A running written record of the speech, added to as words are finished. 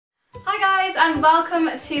and welcome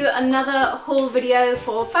to another haul video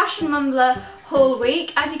for Fashion Mumblr haul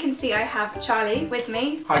week. As you can see, I have Charlie with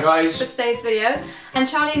me. Hi guys. For today's video. And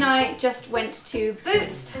Charlie and I just went to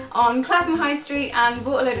Boots on Clapham High Street and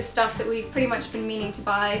bought a load of stuff that we've pretty much been meaning to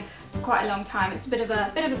buy for quite a long time. It's a bit of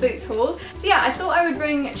a Boots haul. So yeah, I thought I would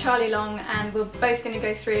bring Charlie along and we're both going to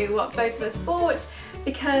go through what both of us bought,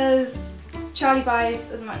 because Charlie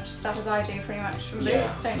buys as much stuff as I do pretty much from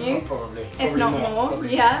Boots, don't you? Probably. If not more,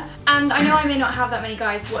 probably. Yeah. And I know I may not have that many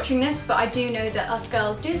guys watching this, but I do know that us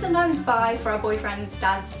girls do sometimes buy for our boyfriends,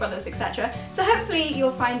 dads, brothers, etc. So hopefully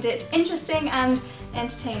you'll find it interesting and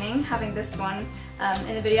entertaining having this one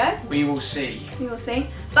in the video. We will see. We will see.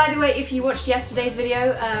 By the way, if you watched yesterday's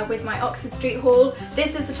video with my Oxford Street haul,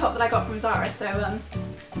 this is the top that I got from Zara, so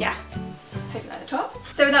yeah. Hope you like the top.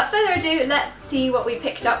 So without further ado, let's see what we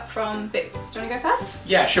picked up from Boots. Do you want to go first?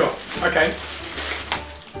 Yeah, sure. Okay.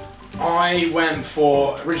 I went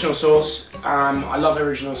for Original Source. I love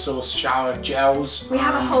Original Source shower gels. We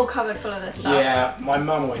have a whole cupboard full of this stuff. Yeah, my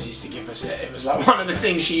mum always used to give us it. It was like one of the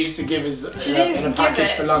things she used to give us in a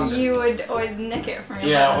package for London. You would always nick it from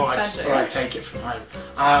your mother's bedroom. Or I'd take it from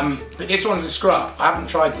home. But this one's a scrub. I haven't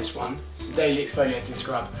tried this one. It's a daily exfoliating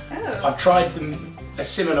scrub. Oh. I've tried a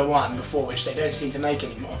similar one before, which they don't seem to make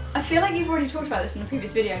anymore. I feel like you've already talked about this in a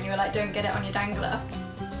previous video and you were like, don't get it on your dangler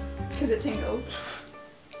because it tingles.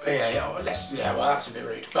 Well, that's a bit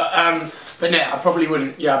rude. But yeah, I probably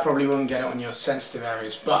wouldn't get it on your sensitive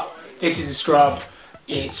areas. But this is a scrub.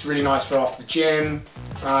 It's really nice for after the gym.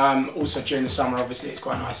 Also during the summer, obviously, it's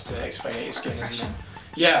quite nice to exfoliate your skin, isn't it?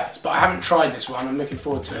 Yeah, but I haven't tried this one. I'm looking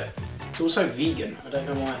forward to it. It's also vegan. I don't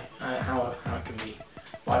know why, how it can be.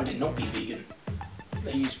 Why would it not be vegan?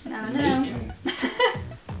 They use meat in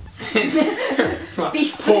like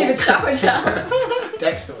beef flavoured shower gel.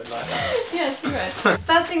 Dexter would like that. Yes, he would.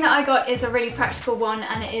 First thing that I got is a really practical one,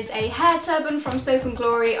 and it is a hair turban from Soap and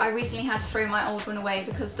Glory. I recently had to throw my old one away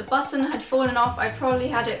because the button had fallen off. I probably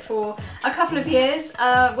had it for a couple of years.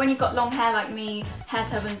 When you've got long hair like me, hair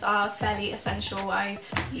turbans are fairly essential.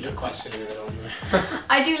 You look quite silly with it on though.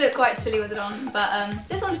 I do look quite silly with it on, but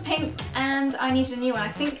this one's pink and I needed a new one. I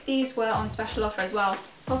think these were on special offer as well,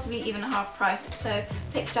 possibly even half price, so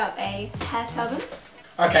picked up a hair turban.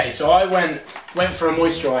 Okay, so I went for a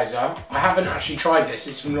moisturiser. I haven't actually tried this.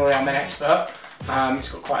 This is from L'Oreal Men Expert.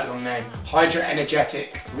 It's got quite a long name. Hydra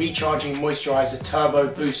Energetic Recharging Moisturiser Turbo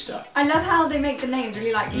Booster. I love how they make the names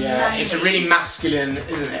really like manly. It's a really masculine,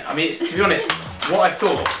 isn't it? I mean, to be honest, what I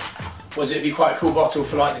thought was it'd be quite a cool bottle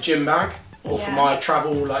for like the gym bag. Or for my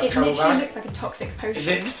travel bag. It literally looks like a toxic potion. Is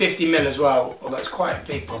it 50 ml as well? Although it's quite a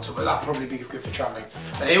big bottle, but that'd probably be good for travelling.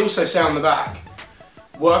 But they also say on the back,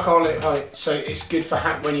 work on it, so it's good for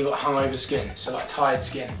when you've got hungover skin, so like tired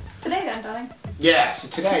skin. Today then, darling? Yeah, so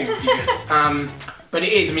today would be good. But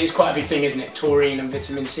it is, I mean, it's quite a big thing, isn't it? Taurine and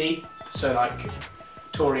vitamin C. So like,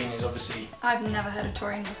 taurine is obviously... I've never heard of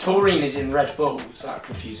taurine before. Taurine is in Red Bull, so that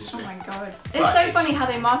confuses me. Oh my god. It's so funny how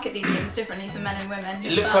they market these things differently for men and women.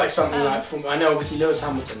 It looks like something like... I know obviously Lewis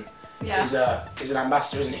Hamilton is an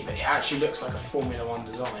ambassador, isn't he? But it actually looks like a Formula 1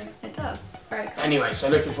 design. It does. Very cool. Anyway, so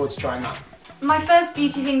looking forward to trying that. My first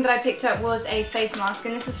beauty thing that I picked up was a face mask,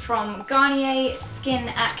 and this is from Garnier Skin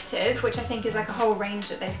Active, which I think is like a whole range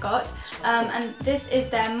that they've got. And this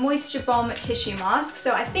is their Moisture Bomb Tissue Mask.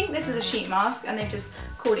 So I think this is a sheet mask, and they've just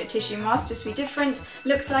called it tissue mask just to be different.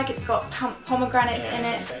 Looks like it's got pomegranates in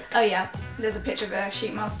it. Oh yeah, there's a picture of a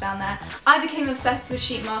sheet mask down there. I became obsessed with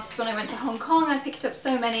sheet masks when I went to Hong Kong. I picked up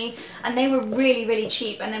so many and they were really, really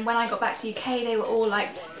cheap. And then when I got back to UK, they were all like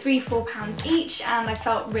 £3–4 each, and I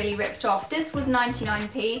felt really ripped off. This was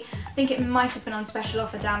 99p. I think it might have been on special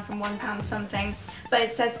offer, down from £1 something. But it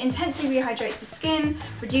says intensely rehydrates the skin,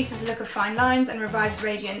 reduces the look of fine lines, and revives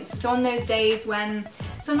radiance. So on those days when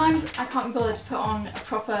sometimes I can't be bothered to put on a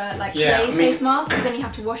proper like clay face mask, because then you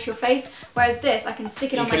have to wash your face. Whereas this, I can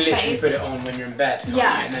stick it on my face. You can literally put it on when you're in bed,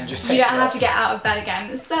 and then just take you don't have to get out of bed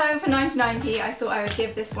again. So for 99p, I thought I would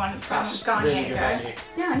give this one from Garnier. Really good value.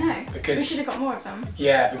 Yeah, I know. Because we should have got more of them.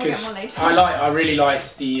 Yeah, because I really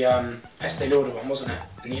liked the Estee Lauder one, wasn't it?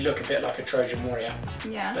 And you look a bit like a Trojan warrior.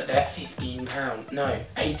 Yeah. But they're £15. No,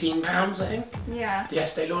 £18, I think. Yeah. The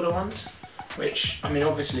Estee Lauder ones, which I mean,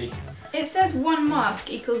 obviously. It says one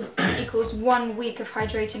mask equals 1 week of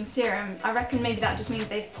hydrating serum. I reckon maybe that just means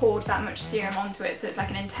they've poured that much serum onto it, so it's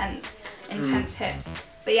like an intense hit.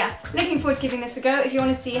 But yeah, looking forward to giving this a go. If you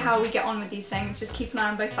want to see how we get on with these things, just keep an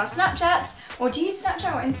eye on both of our Snapchats. Or do you use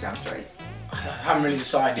Snapchat or Instagram stories? I haven't really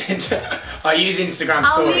decided. I use Instagram stories.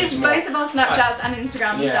 I'll leave both of our Snapchats and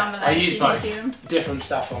Instagrams down below. I use both. Different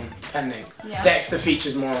stuff on, depending. Yeah. Dexter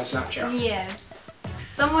features more on Snapchat. Yes.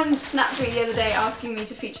 Someone snapped me the other day asking me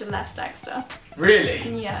to feature less Dexter.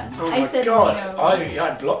 Really? Yeah. Oh I my said god, no.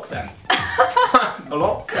 I'd block them.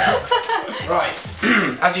 Block? Right,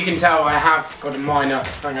 as you can tell I have got a minor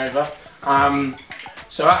hangover.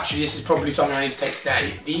 So actually this is probably something I need to take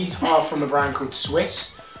today. These are from a brand called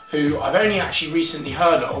Swiss, who I've only actually recently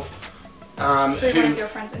heard of. Through one of your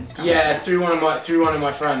friends' Instagram. Yeah, through one of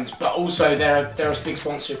my friends, but also they're a big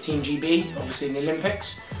sponsor of Team GB, obviously in the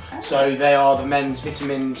Olympics. Oh. So they are the men's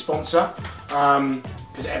vitamin sponsor,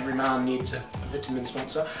 because every man needs a vitamin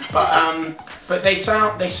sponsor. But they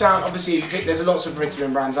sound obviously there's lots of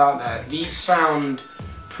vitamin brands out there. These sound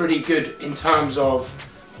pretty good in terms of,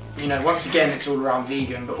 you know, once again it's all around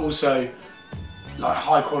vegan, but also like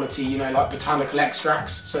high quality, you know, like botanical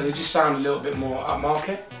extracts. So they just sound a little bit more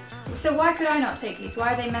upmarket. So why could I not take these?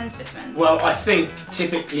 Why are they men's vitamins? Well, I think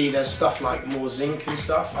typically there's stuff like more zinc and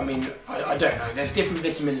stuff. I mean, I don't know. There's different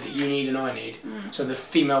vitamins that you need and I need. So the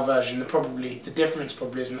female version, the difference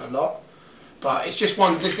probably isn't a lot. But it's just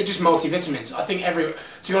they're just multivitamins. I think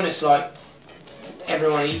to be honest, like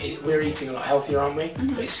everyone, we're eating a lot healthier, aren't we?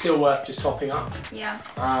 But it's still worth just topping up. Yeah.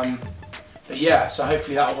 But yeah, so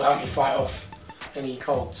hopefully that will help me fight off any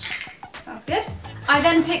colds. Sounds good. I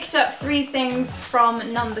then picked up 3 things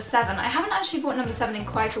from Number 7. I haven't actually bought Number 7 in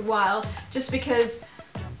quite a while, just because,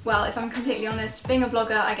 well, if I'm completely honest, being a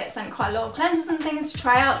blogger, I get sent quite a lot of cleansers and things to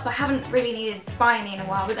try out, so I haven't really needed to buy any in a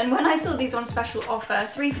while. But then when I saw these on special offer,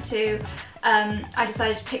 3 for 2, I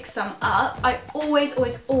decided to pick some up. I always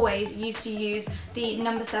used to use the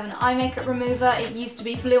Number 7 eye makeup remover. It used to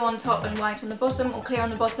be blue on top and white on the bottom, or clear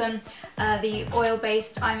on the bottom. The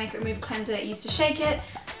oil-based eye makeup remover cleanser, it used to shake it.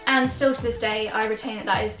 And still to this day, I retain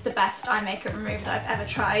that is the best eye makeup remover that I've ever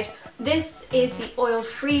tried. This is the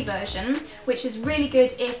oil-free version, which is really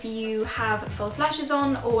good if you have false lashes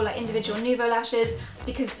on or like individual nouveau lashes,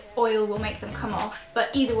 because oil will make them come off. But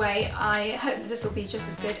either way, I hope that this will be just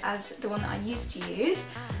as good as the one that I used to use.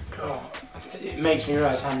 God, it makes me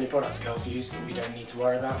realise how many products girls use that we don't need to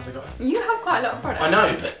worry about as a guy. You have quite a lot of products. I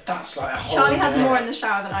know, but that's like a whole... Charlie has more in the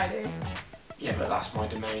shower than I do. Yeah, but that's my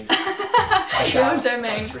domain. Your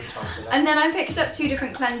domain. Like 3 times a day. And then I picked up 2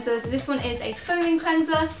 different cleansers. This one is a foaming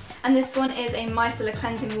cleanser, and this one is a micellar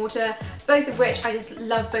cleansing water, both of which I just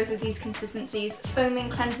love both of these consistencies. Foaming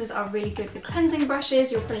cleansers are really good with cleansing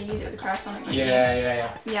brushes. You'll probably use it with the Clarisonic.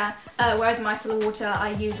 Yeah. Whereas micellar water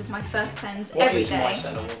I use as my first cleanse every day. What is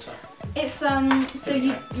micellar water? It's so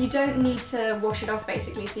you don't need to wash it off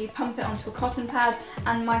basically, so you pump it onto a cotton pad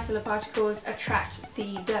and micellar particles attract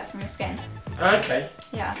the dirt from your skin. Okay.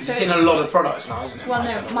 Yeah. Because it's in a lot of products now, isn't it? Well,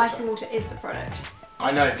 no, micellar water is the product.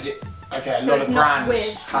 I know, but a lot of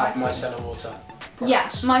brands have micellar water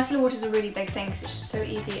products. Yeah, micellar water is a really big thing because it's just so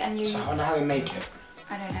easy, and you... So I wonder how they make it.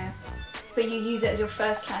 I don't know. But you use it as your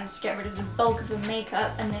first cleanse to get rid of the bulk of the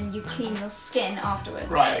makeup, and then you clean your skin afterwards.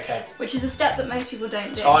 Right, okay. Which is a step that most people don't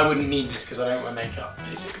do. So I wouldn't need this because I don't wear makeup,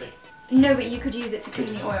 basically. No, but you could use it to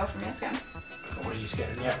clean the oil from your skin. Oily skin,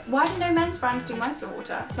 yeah. Why do no men's brands do micellar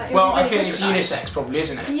water? Like, well, I think it's unisex probably,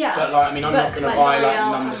 isn't it? Yeah. But like, I mean, I'm not going to buy like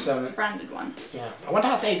Number 7. Branded one. Yeah. I wonder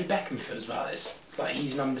how David Beckham feels about this. It's like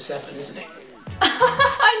he's Number 7, isn't he?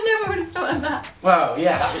 I never would have thought of that. Well,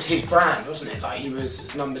 yeah, that was his brand, wasn't it? Like he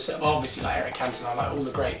was Number 7. Well, obviously like Eric Cantona, like all the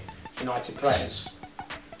great United players.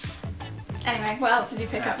 Anyway, what else did you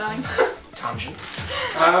pick up, darling? Tangent.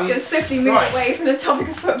 I'm going to swiftly move away from the topic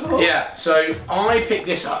of football. Yeah, so I picked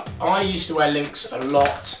this up. I used to wear Lynx a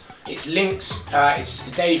lot. It's Lynx, it's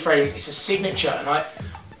a daily fragrance, it's a signature, and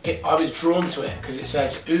I was drawn to it because it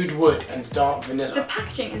says oud wood and dark vanilla. The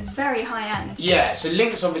packaging is very high end. Yeah, so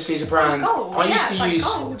Lynx obviously is a brand. Gold. I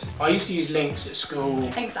used to use Lynx at school.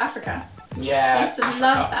 Lynx Africa. Yeah, I used to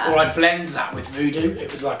love that. Or I'd blend that with Voodoo.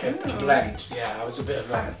 It was like a blend. Yeah, I was a bit of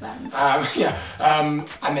a blend.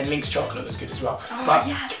 And then Lynx chocolate was good as well. Oh,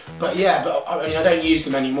 yes. But I mean, I don't use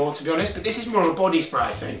them anymore to be honest. But this is more of a body spray,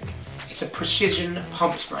 I think. It's a precision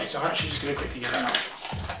pump spray, so I'm actually just going to quickly get it out.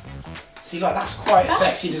 See, like that's quite a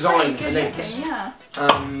sexy design for Lynx. Looking, yeah.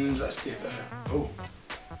 Let's do the. Oh,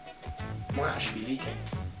 might actually be leaking.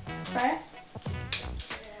 Spray it.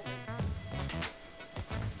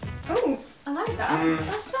 Oh, I like that.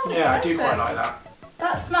 That smells yeah, I do quite like that.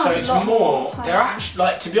 That smells. So it's a lot more. They're actually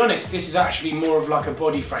like, to be honest, this is actually more of like a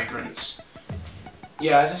body fragrance.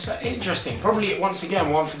 Yeah, as I said, interesting. Probably once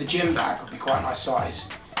again, one for the gym bag would be quite a nice size.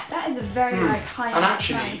 That is a very like high-end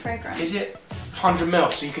smelling fragrance. Is it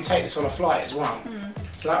 100ml? So you could take this on a flight as well.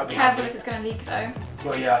 So that would be. Careful if it's going to leak though.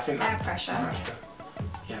 Well, yeah, I think air pressure.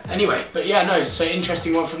 Yeah. Anyway, but yeah, no. So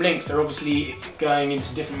interesting one from Lynx. They're obviously going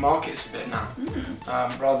into different markets a bit now,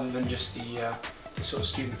 rather than just the the sort of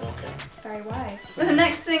student market. Very wise. The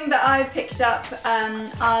next thing that I picked up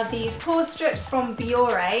are these pore strips from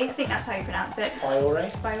Biore. I think that's how you pronounce it.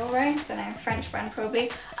 Biore? Biore? Don't know, French brand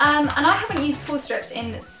probably. And I haven't used pore strips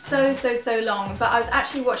in so long, but I was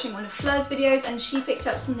actually watching one of Fleur's videos and she picked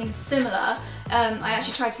up something similar. I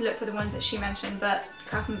actually tried to look for the ones that she mentioned, but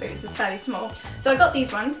Clapham Boots is fairly small. So I got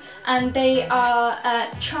these ones, and they are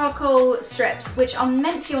charcoal strips, which are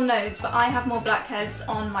meant for your nose, but I have more blackheads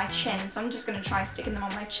on my chin, so I'm just going to try sticking them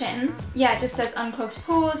on my chin. Yeah, it just says unclogs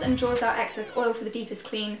pores and draws out excess oil for the deepest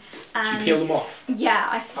clean. And do you peel them off? Yeah,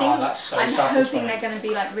 I think that's so I'm satisfying. hoping they're going to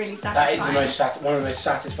be like really satisfying. That is one of the most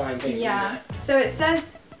satisfying things, yeah. isn't it? So it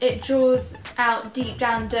says it draws out deep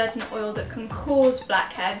down dirt and oil that can cause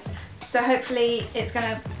blackheads. So hopefully it's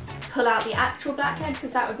going to pull out the actual blackhead,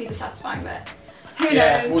 because that would be the satisfying bit. Who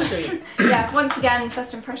knows? We'll see. Yeah, once again,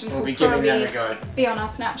 first impressions will be giving them probably a go. be on our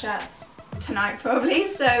Snapchats tonight probably,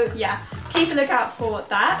 so yeah, keep a lookout for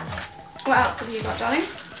that. What else have you got, darling?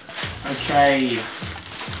 Okay,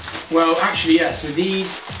 well actually yeah, so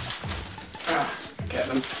these, get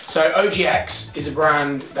them. So OGX is a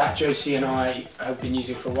brand that Josie and I have been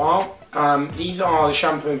using for a while. These are the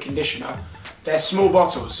shampoo and conditioner. They're small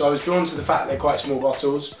bottles, so I was drawn to the fact they're quite small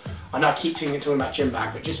bottles. I know I keep talking about gym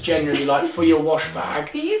bag, but just generally like for your wash bag.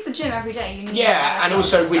 If you use the gym every day, you need and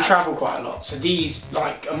also we travel quite a lot, so these,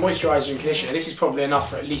 like a moisturiser and conditioner, this is probably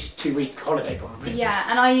enough for at least 2-week holiday probably. Yeah,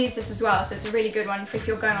 and I use this as well, so it's a really good one for if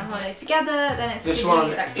you're going on holiday together, then it's this a one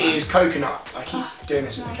really sexy is coconut. I keep doing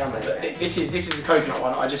this in the camera, so but this is the coconut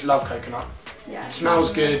one. I just love coconut. Yeah, it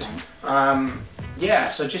smells good. Yeah,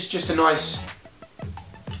 so just a nice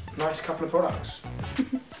couple of products.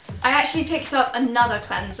 I actually picked up another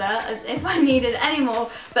cleanser, as if I needed any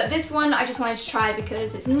more, but this one I just wanted to try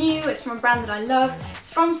because it's new, it's from a brand that I love.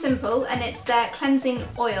 It's from Simple, and it's their cleansing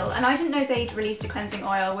oil, and I didn't know they'd released a cleansing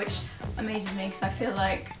oil, which amazes me because I feel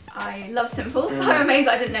like I love Simple, so I'm amazed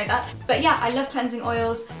I didn't know that. But yeah, I love cleansing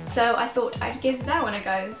oils, so I thought I'd give that one a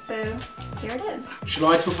go, so here it is. Shall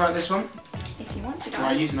I talk about this one? If you want to,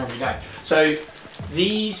 I use them every day. So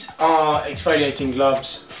these are exfoliating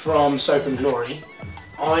gloves from Soap and Glory.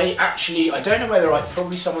 I don't know whether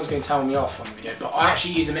probably someone's going to tell me off on the video, but I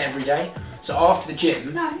actually use them every day. So after the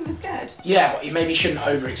gym... No, I think that's good. Yeah, but you maybe shouldn't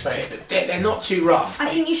over exfoliate, but they're not too rough. I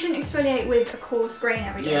think you shouldn't exfoliate with a coarse grain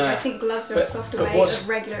every day. Yeah. I think gloves are a softer way of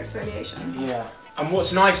regular exfoliation. Yeah. And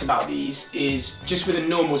what's nice about these is just with a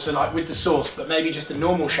normal, so like with the sauce, but maybe just a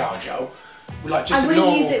normal shower gel, like just I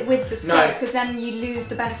wouldn't use it with the scrub, because then you lose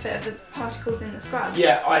the benefit of the particles in the scrub.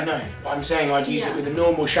 Yeah, I know. I'm saying I'd use it with a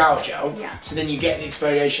normal shower gel, so then you get the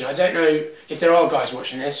exfoliation. I don't know if there are guys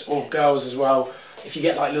watching this, or girls as well, if you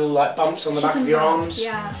get like little bumps on the back of your arms.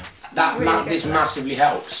 Yeah. This massively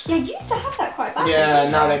helps. Yeah, you used to have that quite badly. Yeah,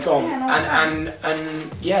 now they're gone. Yeah,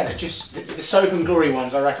 and yeah, they're just the Soap and Glory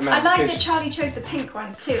ones I recommend. I like that Charlie chose the pink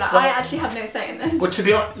ones too. Like, I actually have no say in this. Well, to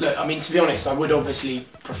be honest, I would obviously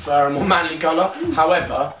prefer a more manly colour.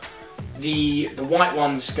 However, the white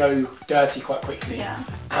ones go dirty quite quickly. Yeah.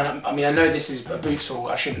 And I mean, I know this is a Boots haul.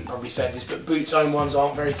 I shouldn't probably say this, but Boots' own ones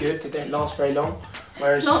aren't very good. They don't last very long.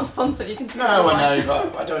 Whereas, it's not sponsored, you can say. No, I know,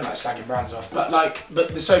 but I don't like slagging brands off. But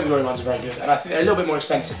the Soap and Glory ones are very good, and I think they're a little bit more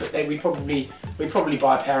expensive. But we probably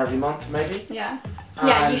buy a pair every month, maybe. Yeah.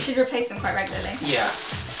 Yeah, you should replace them quite regularly. Yeah,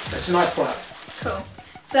 it's a nice product. Cool.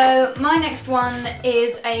 So my next one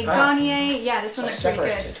is a Garnier, this one looks really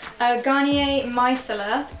good. Garnier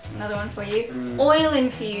Micellar, another one for you, oil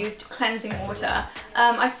infused cleansing water.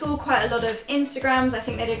 I saw quite a lot of Instagrams, I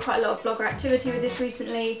think they did quite a lot of blogger activity with this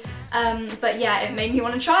recently, but yeah, it made me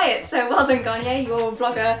want to try it. So well done Garnier, your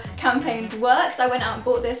blogger campaigns worked. I went out and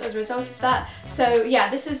bought this as a result of that. So yeah,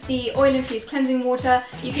 this is the oil infused cleansing water.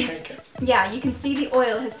 You can see the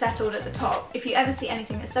oil has settled at the top. If you ever see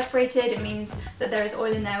anything that's separated, it means that there is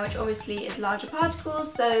oil in there, which obviously is larger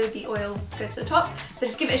particles, so the oil goes to the top. So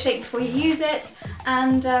just give it a shake before you use it,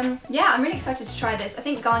 and yeah, I'm really excited to try this. I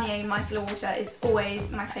think Garnier Micellar Water is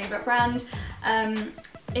always my favourite brand.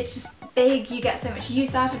 It's just big, you get so much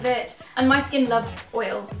use out of it, and my skin loves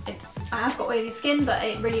oil. I have got oily skin, but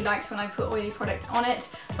it really likes when I put oily products on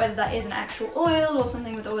it, whether that is an actual oil or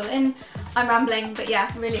something with oil in. I'm rambling, but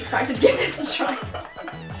yeah, really excited to give this a try.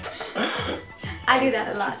 I do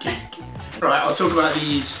that a lot. Right, I'll talk about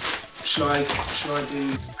these. Shall I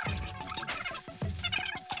do?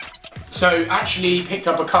 So actually picked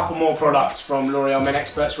up a couple more products from L'Oreal Men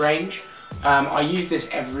Experts range. I use this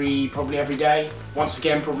probably every day. Once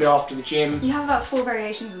again, probably after the gym. You have about 4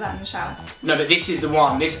 variations of that in the shower. No, but this is the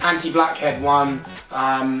one. This anti-blackhead one.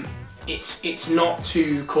 It's not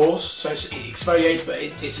too coarse, so it exfoliates, but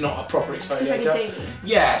it's not a proper exfoliator. It's daily.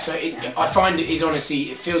 Yeah, so I find it is honestly,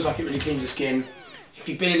 it feels like it really cleans the skin. if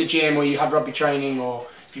you've been in the gym or you had rugby training or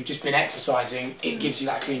if you've just been exercising, it gives you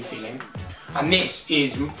that clean feeling. And this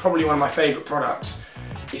is probably one of my favourite products.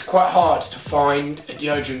 It's quite hard to find a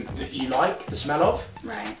deodorant that you like the smell of,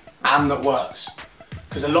 right, and that works.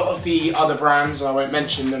 Because a lot of the other brands, and I won't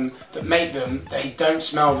mention them, that make them, they don't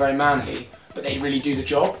smell very manly, but they really do the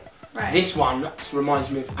job. Right. This one reminds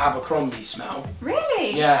me of Abercrombie smell.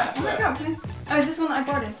 Really? Yeah. Oh my god. Oh, is this one that I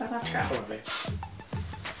bought in South Africa? Probably.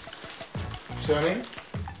 See what I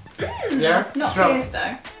mean? Yeah? Not fierce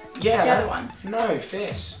though. Yeah. The other one. No,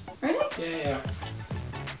 fierce. Really? Yeah.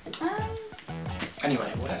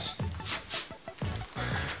 Anyway, what else?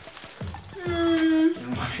 You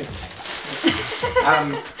remind me of Dexter.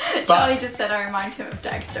 Charlie just said I remind him of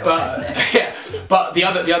Drugstore. Yeah, but the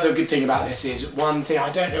other good thing about this is, one thing I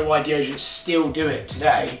don't know why deodorants still do it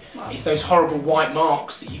today, is those horrible white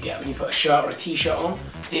marks that you get when you put a shirt or a t-shirt on.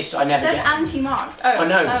 This I never get. It says anti-marks. Oh, I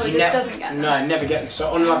know. This doesn't get them. No, I never get them.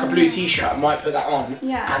 So on like a blue t-shirt, I might put that on.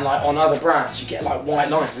 Yeah. And like on other brands, you get like white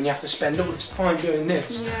lines, and you have to spend all this time doing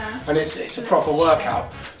this. Yeah. And it's a proper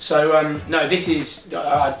workout. So no, this is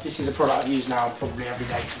a product I've used now probably every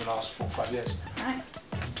day for the last 4 or 5 years. Nice.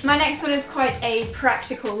 My next one is quite a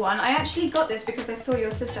practical one. I actually got this because I saw your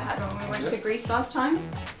sister had one when we went to Greece last time.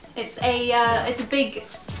 It's a big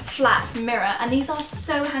flat mirror, and these are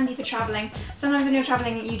so handy for travelling. Sometimes when you're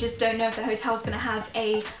travelling you just don't know if the hotel's going to have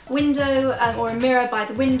a window or a mirror by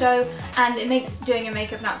the window, and it makes doing your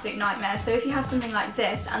makeup an absolute nightmare. So if you have something like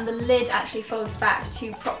this and the lid actually folds back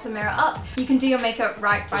to prop the mirror up, you can do your makeup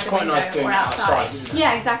right by the window nice doing or it outside. Isn't it?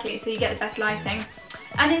 Yeah, exactly, so you get the best lighting.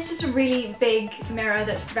 And it's just a really big mirror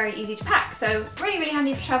that's very easy to pack, so really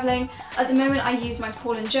handy for travelling. At the moment I use my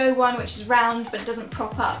Paul and Joe one, which is round but it doesn't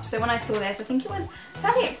prop up. So when I saw this, I think it was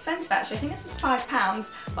fairly expensive actually. I think this was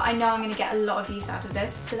 £5, but I know I'm going to get a lot of use out of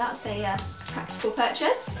this, so that's a practical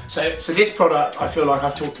purchase. So this product I feel like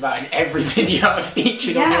I've talked about in every video I've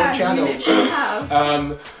featured on your channel. You literally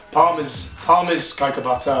have. Palmer's cocoa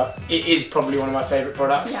butter, it is probably one of my favourite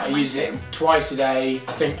products. Yeah, I use it twice a day.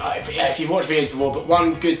 I think, if you've watched videos before, but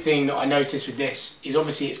one good thing that I noticed with this is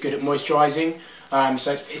obviously it's good at moisturising,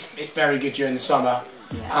 so it's very good during the summer.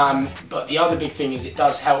 Yeah. But the other big thing is it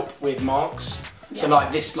does help with marks. So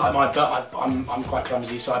like this, like my I'm quite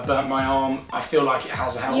clumsy, so I burnt my arm. I feel like it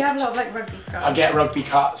has helped. You have a lot of like rugby scars. I get rugby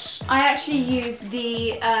cuts. I actually use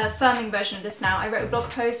the firming version of this now. I wrote a blog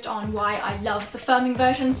post on why I love the firming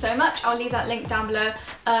version so much. I'll leave that link down below.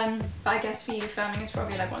 But I guess for you, firming is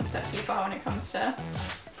probably like one step too far when it comes to...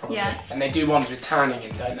 Probably. Yeah. And they do ones with tanning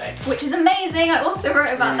in, don't they? Which is amazing. I also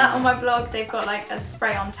wrote about that on my blog. They've got like a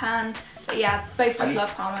spray on tan. But yeah, both of us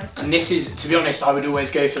love Palmer's. And this is, to be honest, I would always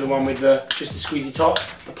go for the one with just the squeezy top,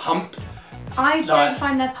 the pump. I don't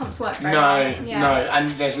find their pumps work very well. No, and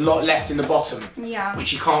there's a lot left in the bottom,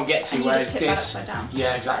 which you can't get to, and whereas just tip this, that upside down.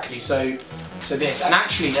 Yeah, exactly. So this, and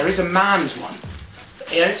actually there is a man's one.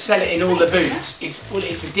 They don't sell it in all the booths.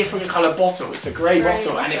 It's a different colour bottle. It's a grey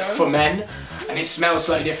bottle, and it's for men, and it smells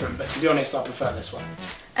slightly different. But to be honest, I prefer this one.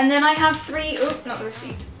 And then I have three. Oh, not the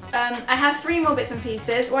receipt. I have 3 more bits and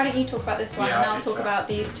pieces. Why don't you talk about this one and I'll talk about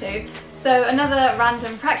these 2. So another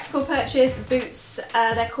random practical purchase, boots.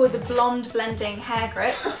 They're called the Blonde Blending Hair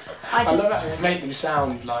Grips. I love how you make them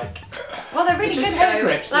sound like... Well, they're really good hair though.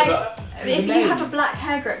 Grips, like, if you have a black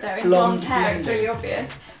hair grip though, in blonde hair, it's really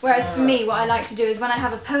obvious. Whereas for me, what I like to do is when I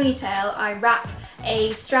have a ponytail, I wrap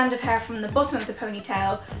a strand of hair from the bottom of the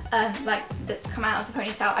ponytail, like that's come out of the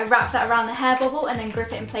ponytail, I wrap that around the hair bubble and then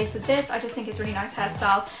grip it in place with this. I just think it's a really nice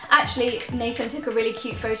hairstyle. Actually, Nathan took a really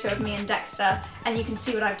cute photo of me and Dexter, and you can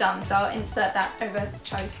see what I've done, so I'll insert that over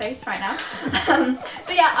Charlie's face right now.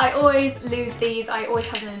 So yeah, I always lose these. I always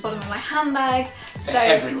have them in the bottom of my handbag. So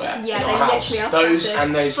they're everywhere. Yeah, in they our literally house. are those standard,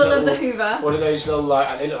 and those full little, of the Hoover. What are those little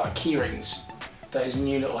like? They look like key rings. Those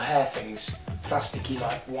new little hair things, plasticky,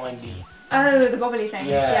 like windy. Oh, the bobbly things,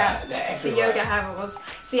 yeah. They're everywhere. The yoga hair bubbles.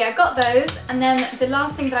 So yeah, I got those, and then the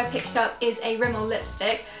last thing that I picked up is a Rimmel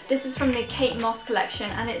lipstick. This is from the Kate Moss collection,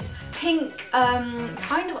 and it's pink,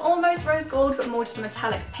 kind of almost rose gold, but more just a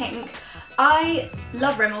metallic pink. I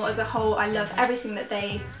love Rimmel as a whole. I love everything that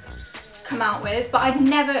they come out with, but I'd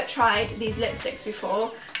never tried these lipsticks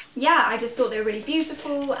before. Yeah, I just thought they were really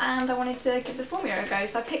beautiful and I wanted to give the formula a go.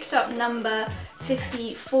 So I picked up number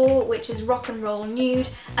 54, which is Rock and Roll Nude,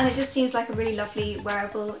 and it just seems like a really lovely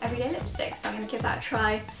wearable everyday lipstick. So I'm going to give that a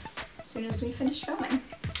try as soon as we finish filming.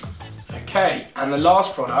 Okay, and the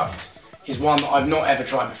last product is one that I've not ever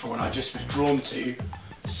tried before and I just was drawn to.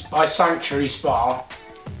 It's by Sanctuary Spa,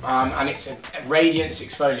 and it's a radiance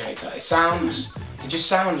exfoliator. It just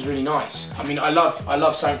sounds really nice. I mean, I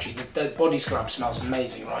love Sanctuary. The body scrub smells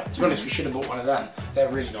amazing, right? To be honest, we should have bought one of them. They're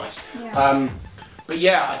really nice. Yeah. But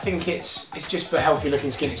yeah, I think it's just for healthy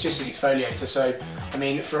looking skin. It's just an exfoliator. So I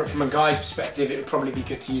mean, from a guy's perspective, it would probably be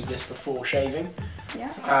good to use this before shaving.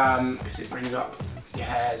 Yeah. Because it brings up your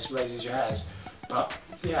hairs, raises your hairs. But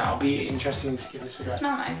yeah, I'll be interested to give this a go.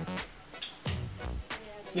 Smell nice.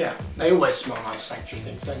 Yeah, they always smell nice, sanctuary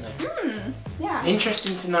things, don't they? Yeah.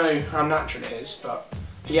 Interesting to know how natural it is, but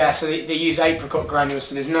yeah, so they use apricot granules,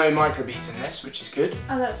 so there's no microbeads in this, which is good.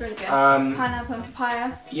 Oh, that's really good. Pineapple and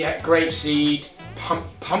papaya. Yeah, grapeseed,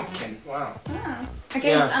 pumpkin, wow. Yeah.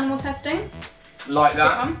 Against animal testing. Like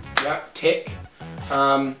that, yeah, tick.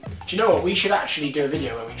 Do you know what, we should actually do a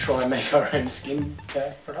video where we try and make our own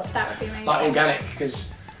skincare products. That would be amazing. Like organic,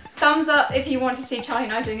 because... Thumbs up if you want to see Charlie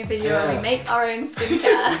and I doing a video where we make our own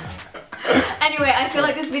skincare. Anyway, I feel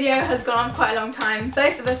like this video has gone on quite a long time.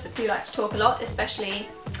 Both of us do like to talk a lot, especially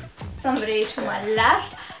somebody to my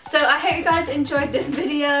left. So I hope you guys enjoyed this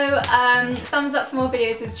video. Thumbs up for more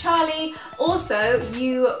videos with Charlie. Also,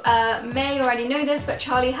 you may already know this, but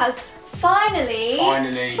Charlie has finally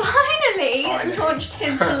launched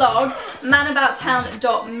his blog,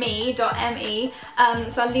 manabouttown.me.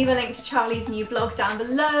 So I'll leave a link to Charlie's new blog down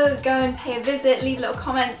below. Go and pay a visit, leave a little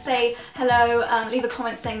comment, say hello, leave a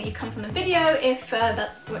comment saying that you come from the video if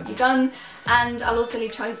that's what you've done. And I'll also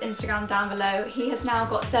leave Charlie's Instagram down below. He has now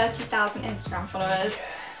got 30,000 Instagram followers.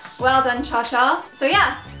 Well done, Cha-Cha. So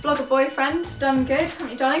yeah, blogger boyfriend, done good,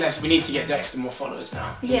 haven't you, darling? Yes, we need to get Dexter more followers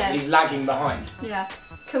now. He's lagging behind. Yeah.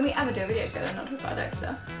 Can we ever do a video together and not talk about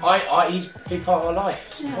Dexter? He's a big part of our life.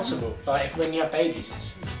 It's impossible. Like, when you have babies,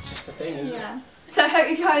 it's just a thing, isn't it? So I hope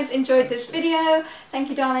you guys enjoyed this video. Thank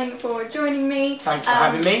you, darling, for joining me. Thanks for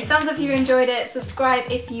having me. Thumbs up if you enjoyed it. Subscribe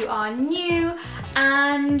if you are new.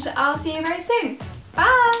 And I'll see you very soon.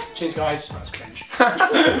 Bye. Cheers, guys. That was cringe.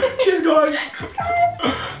 Cheers, guys.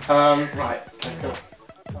 Right. Okay, cool.